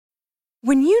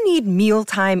When you need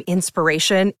mealtime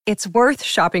inspiration, it's worth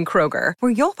shopping Kroger,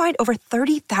 where you'll find over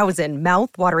 30,000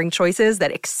 mouth-watering choices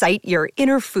that excite your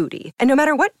inner foodie. And no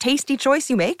matter what tasty choice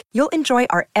you make, you'll enjoy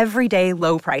our everyday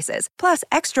low prices, plus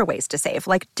extra ways to save,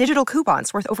 like digital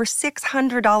coupons worth over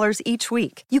 $600 each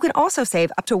week. You can also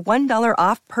save up to $1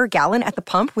 off per gallon at the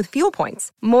pump with fuel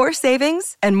points. More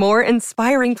savings and more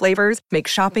inspiring flavors make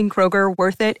shopping Kroger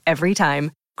worth it every time.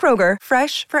 Kroger,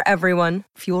 fresh for everyone.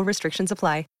 Fuel restrictions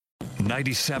apply.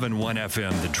 97.1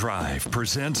 FM The Drive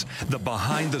presents the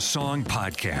Behind the Song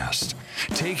podcast,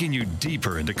 taking you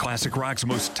deeper into classic rock's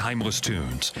most timeless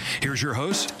tunes. Here's your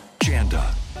host,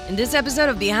 Janda. In this episode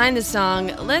of Behind the Song,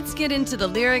 let's get into the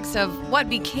lyrics of what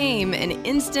became an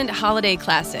instant holiday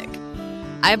classic,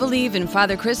 I Believe in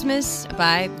Father Christmas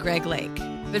by Greg Lake.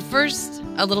 But first,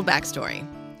 a little backstory.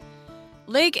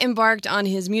 Lake embarked on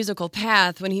his musical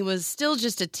path when he was still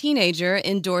just a teenager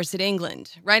in Dorset,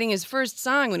 England, writing his first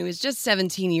song when he was just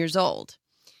 17 years old.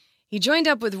 He joined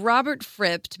up with Robert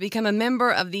Fripp to become a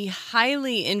member of the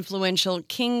highly influential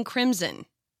King Crimson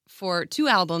for 2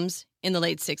 albums in the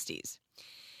late 60s.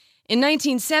 In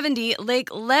 1970,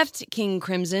 Lake left King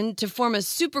Crimson to form a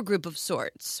supergroup of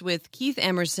sorts with Keith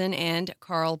Emerson and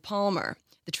Carl Palmer.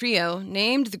 The trio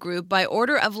named the group by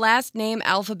order of last name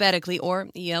alphabetically, or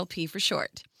ELP for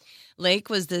short.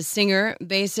 Lake was the singer,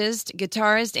 bassist,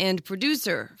 guitarist, and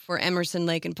producer for Emerson,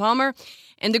 Lake and Palmer,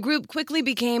 and the group quickly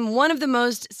became one of the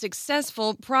most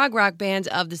successful prog rock bands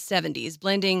of the 70s,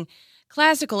 blending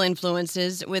classical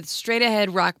influences with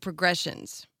straight-ahead rock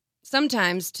progressions,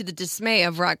 sometimes to the dismay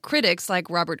of rock critics like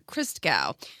Robert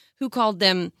Christgau, who called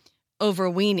them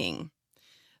overweening.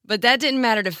 But that didn't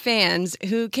matter to fans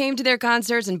who came to their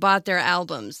concerts and bought their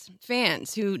albums.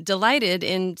 Fans who delighted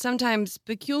in sometimes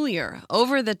peculiar,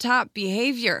 over-the-top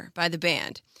behavior by the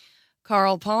band.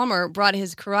 Carl Palmer brought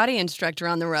his karate instructor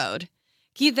on the road.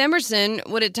 Keith Emerson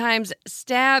would at times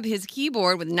stab his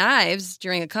keyboard with knives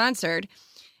during a concert.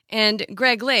 And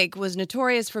Greg Lake was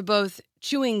notorious for both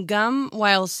chewing gum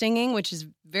while singing, which is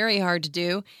very hard to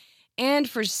do, and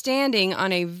for standing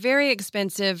on a very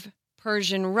expensive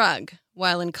Persian rug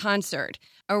while in concert,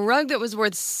 a rug that was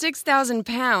worth 6,000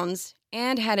 pounds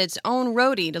and had its own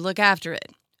roadie to look after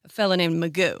it, a fellow named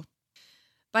Magoo.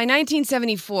 By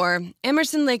 1974,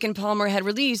 Emerson, Lake and Palmer had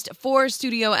released 4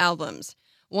 studio albums,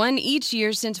 one each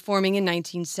year since forming in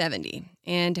 1970,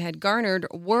 and had garnered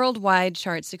worldwide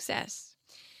chart success.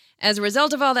 As a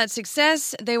result of all that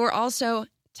success, they were also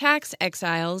tax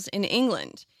exiles in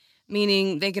England,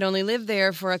 meaning they could only live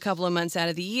there for a couple of months out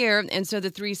of the year, and so the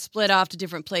 3 split off to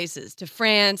different places, to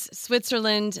France,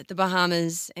 Switzerland, the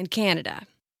Bahamas, and Canada.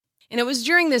 And it was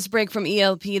during this break from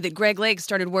ELP that Greg Lake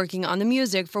started working on the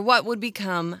music for what would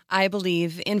become I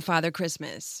Believe in Father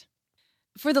Christmas.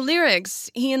 For the lyrics,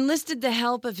 he enlisted the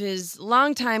help of his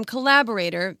longtime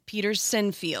collaborator, Peter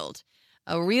Sinfield,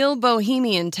 a real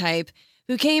bohemian type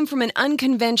who came from an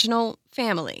unconventional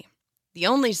family. The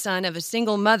only son of a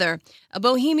single mother, a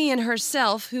bohemian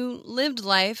herself who lived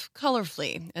life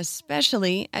colorfully,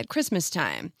 especially at Christmas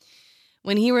time,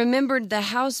 when he remembered the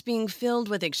house being filled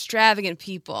with extravagant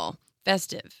people,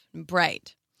 festive and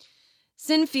bright.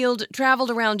 Sinfield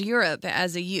traveled around Europe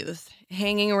as a youth,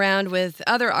 hanging around with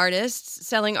other artists,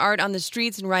 selling art on the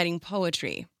streets and writing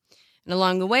poetry. And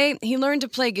along the way, he learned to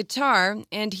play guitar,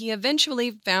 and he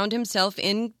eventually found himself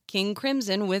in King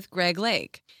Crimson with Greg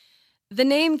Lake. The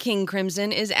name King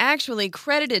Crimson is actually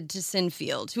credited to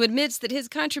Sinfield, who admits that his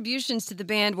contributions to the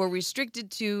band were restricted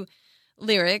to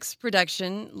lyrics,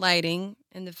 production, lighting,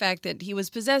 and the fact that he was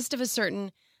possessed of a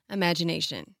certain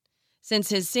imagination, since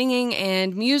his singing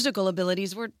and musical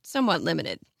abilities were somewhat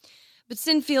limited. But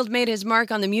Sinfield made his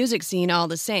mark on the music scene all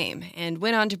the same, and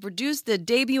went on to produce the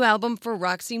debut album for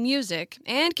Roxy Music,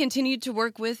 and continued to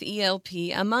work with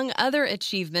ELP, among other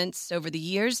achievements over the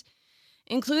years,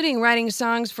 including writing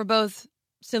songs for both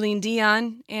Celine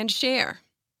Dion and Cher.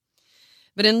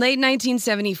 But in late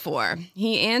 1974,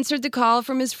 he answered the call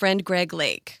from his friend Greg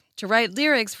Lake to write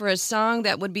lyrics for a song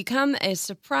that would become a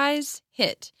surprise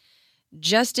hit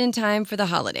just in time for the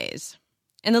holidays.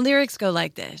 And the lyrics go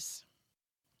like this.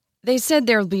 They said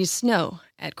there'll be snow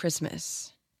at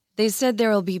Christmas. They said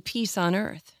there'll be peace on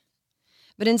earth.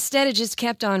 But instead it just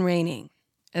kept on raining,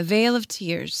 a veil of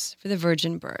tears for the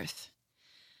virgin birth.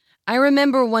 I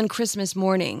remember one Christmas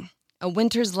morning, a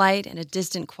winter's light and a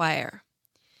distant choir,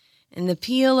 and the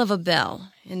peal of a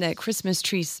bell and that Christmas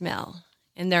tree smell,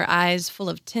 and their eyes full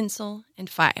of tinsel and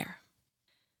fire.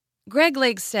 Greg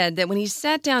Lake said that when he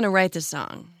sat down to write the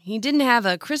song, he didn't have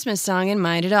a Christmas song in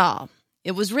mind at all.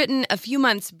 It was written a few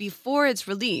months before its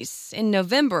release in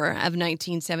November of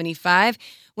 1975,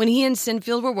 when he and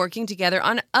Sinfield were working together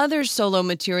on other solo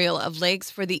material of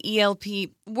Lake's for the ELP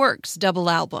Works double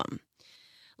album.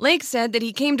 Lake said that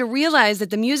he came to realize that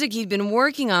the music he'd been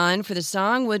working on for the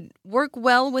song would work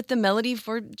well with the melody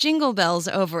for Jingle Bells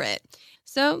over it.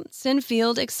 So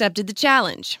Sinfield accepted the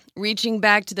challenge, reaching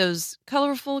back to those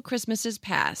colorful Christmases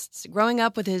past, growing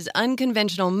up with his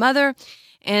unconventional mother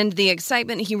and the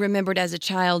excitement he remembered as a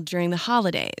child during the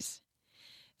holidays.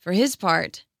 For his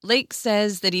part, Lake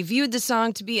says that he viewed the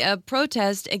song to be a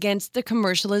protest against the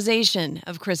commercialization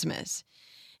of Christmas,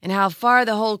 and how far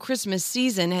the whole Christmas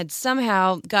season had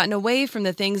somehow gotten away from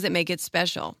the things that make it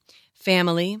special: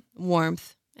 family,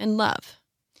 warmth, and love.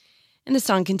 And the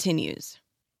song continues.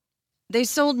 They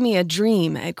sold me a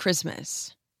dream at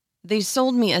Christmas. They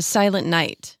sold me a silent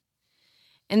night.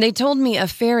 And they told me a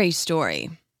fairy story,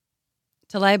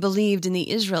 till I believed in the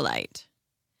Israelite.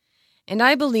 And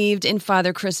I believed in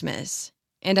Father Christmas,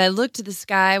 and I looked to the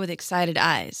sky with excited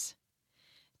eyes,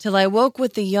 till I woke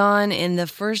with the yawn in the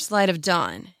first light of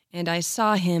dawn, and I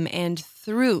saw him and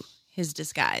through his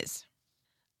disguise.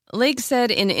 Lake said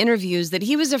in interviews that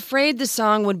he was afraid the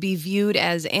song would be viewed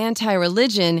as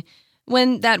anti-religion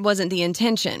when that wasn't the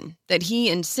intention, that he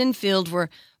and Sinfield were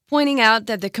pointing out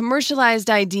that the commercialized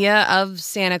idea of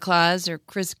Santa Claus or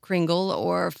Kris Kringle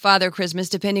or Father Christmas,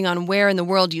 depending on where in the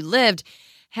world you lived,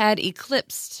 had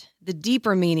eclipsed the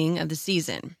deeper meaning of the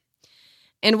season.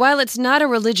 And while it's not a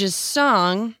religious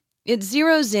song, it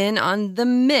zeroes in on the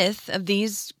myth of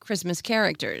these Christmas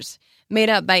characters, made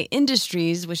up by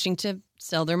industries wishing to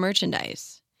sell their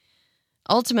merchandise.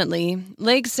 Ultimately,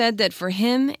 Lake said that for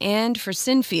him and for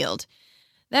Sinfield,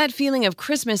 that feeling of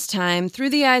Christmas time through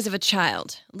the eyes of a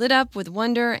child, lit up with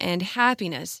wonder and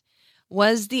happiness,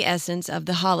 was the essence of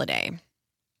the holiday,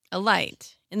 a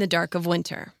light in the dark of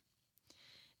winter.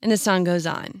 And the song goes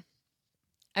on.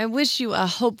 I wish you a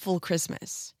hopeful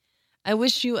Christmas. I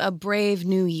wish you a brave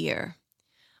new year.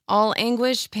 All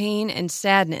anguish, pain, and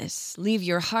sadness, leave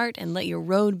your heart and let your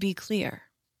road be clear.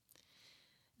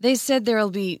 They said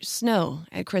there'll be snow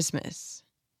at Christmas.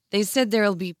 They said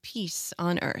there'll be peace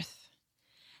on earth.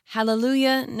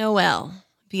 Hallelujah, Noel,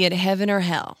 be it heaven or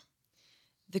hell.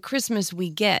 The Christmas we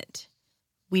get,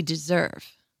 we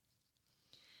deserve.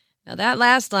 Now that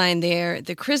last line there,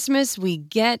 the Christmas we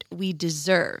get, we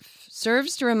deserve,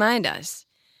 serves to remind us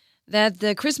that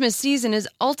the Christmas season is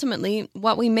ultimately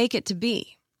what we make it to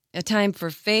be, a time for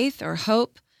faith or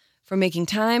hope, for making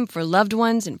time for loved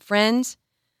ones and friends,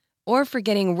 or for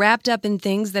getting wrapped up in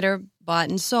things that are bought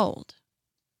and sold.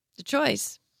 The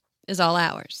choice is all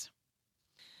ours.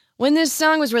 When this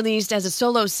song was released as a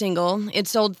solo single, it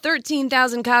sold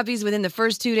 13,000 copies within the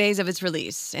first 2 days of its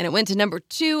release, and it went to number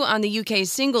 2 on the UK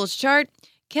singles chart,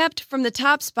 kept from the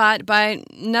top spot by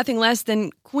nothing less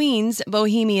than Queen's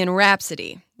Bohemian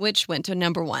Rhapsody, which went to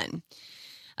number 1.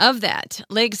 Of that,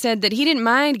 Lake said that he didn't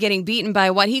mind getting beaten by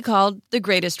what he called the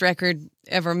greatest record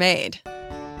ever made.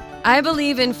 I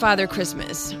Believe in Father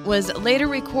Christmas was later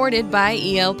recorded by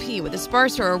ELP with a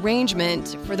sparser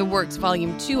arrangement for the Works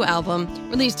Volume 2 album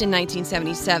released in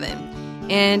 1977,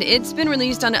 and it's been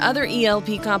released on other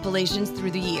ELP compilations through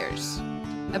the years.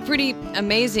 A pretty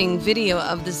amazing video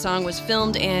of the song was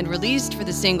filmed and released for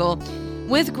the single,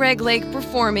 with Greg Lake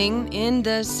performing in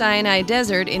the Sinai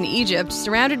Desert in Egypt,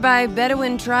 surrounded by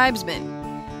Bedouin tribesmen,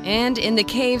 and in the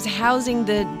caves housing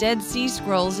the Dead Sea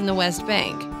Scrolls in the West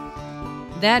Bank.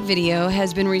 That video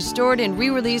has been restored and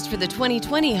re-released for the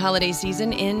 2020 holiday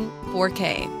season in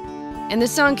 4K. And the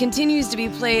song continues to be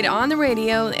played on the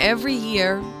radio every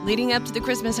year leading up to the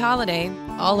Christmas holiday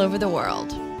all over the world.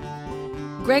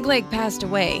 Greg Lake passed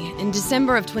away in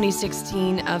December of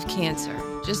 2016 of cancer,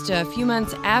 just a few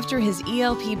months after his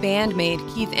ELP bandmate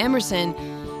Keith Emerson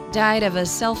died of a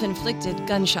self-inflicted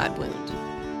gunshot wound.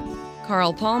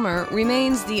 Carl Palmer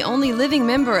remains the only living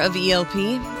member of ELP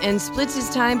and splits his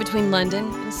time between London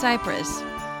and Cyprus.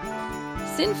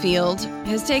 Sinfield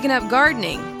has taken up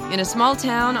gardening in a small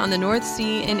town on the North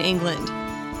Sea in England,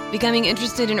 becoming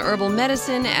interested in herbal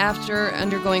medicine after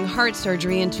undergoing heart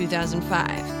surgery in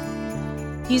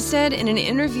 2005. He said in an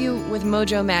interview with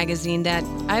Mojo magazine that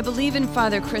I Believe in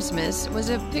Father Christmas was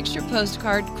a picture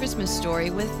postcard Christmas story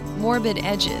with morbid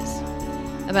edges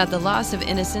about the loss of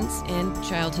innocence and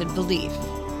childhood belief.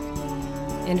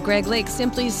 And Greg Lake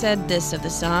simply said this of the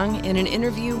song in an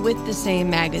interview with the same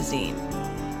magazine.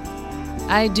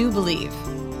 I do believe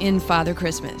in Father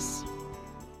Christmas.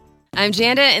 I'm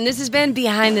Janda, and this has been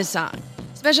Behind the Song.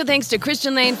 Special thanks to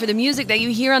Christian Lane for the music that you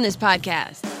hear on this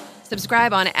podcast.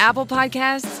 Subscribe on Apple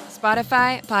Podcasts,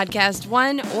 Spotify, Podcast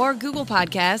One, or Google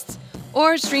Podcasts,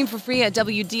 or stream for free at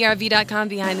WDRV.com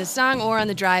Behind the Song or on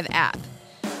the Drive app.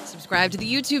 Subscribe to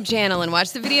the YouTube channel and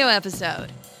watch the video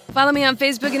episode. Follow me on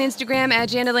Facebook and Instagram at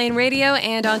Jandalane Radio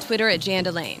and on Twitter at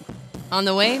Jandalane. On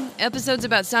the way, episodes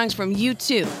about songs from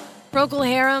U2, Procol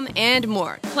Harum, and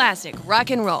more classic rock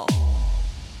and roll.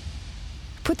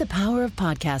 Put the power of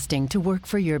podcasting to work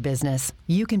for your business.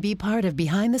 You can be part of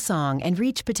Behind the Song and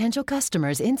reach potential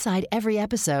customers inside every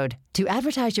episode. To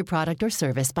advertise your product or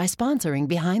service by sponsoring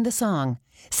Behind the Song,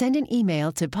 send an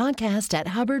email to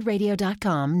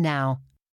podcast@hubbardradio.com now.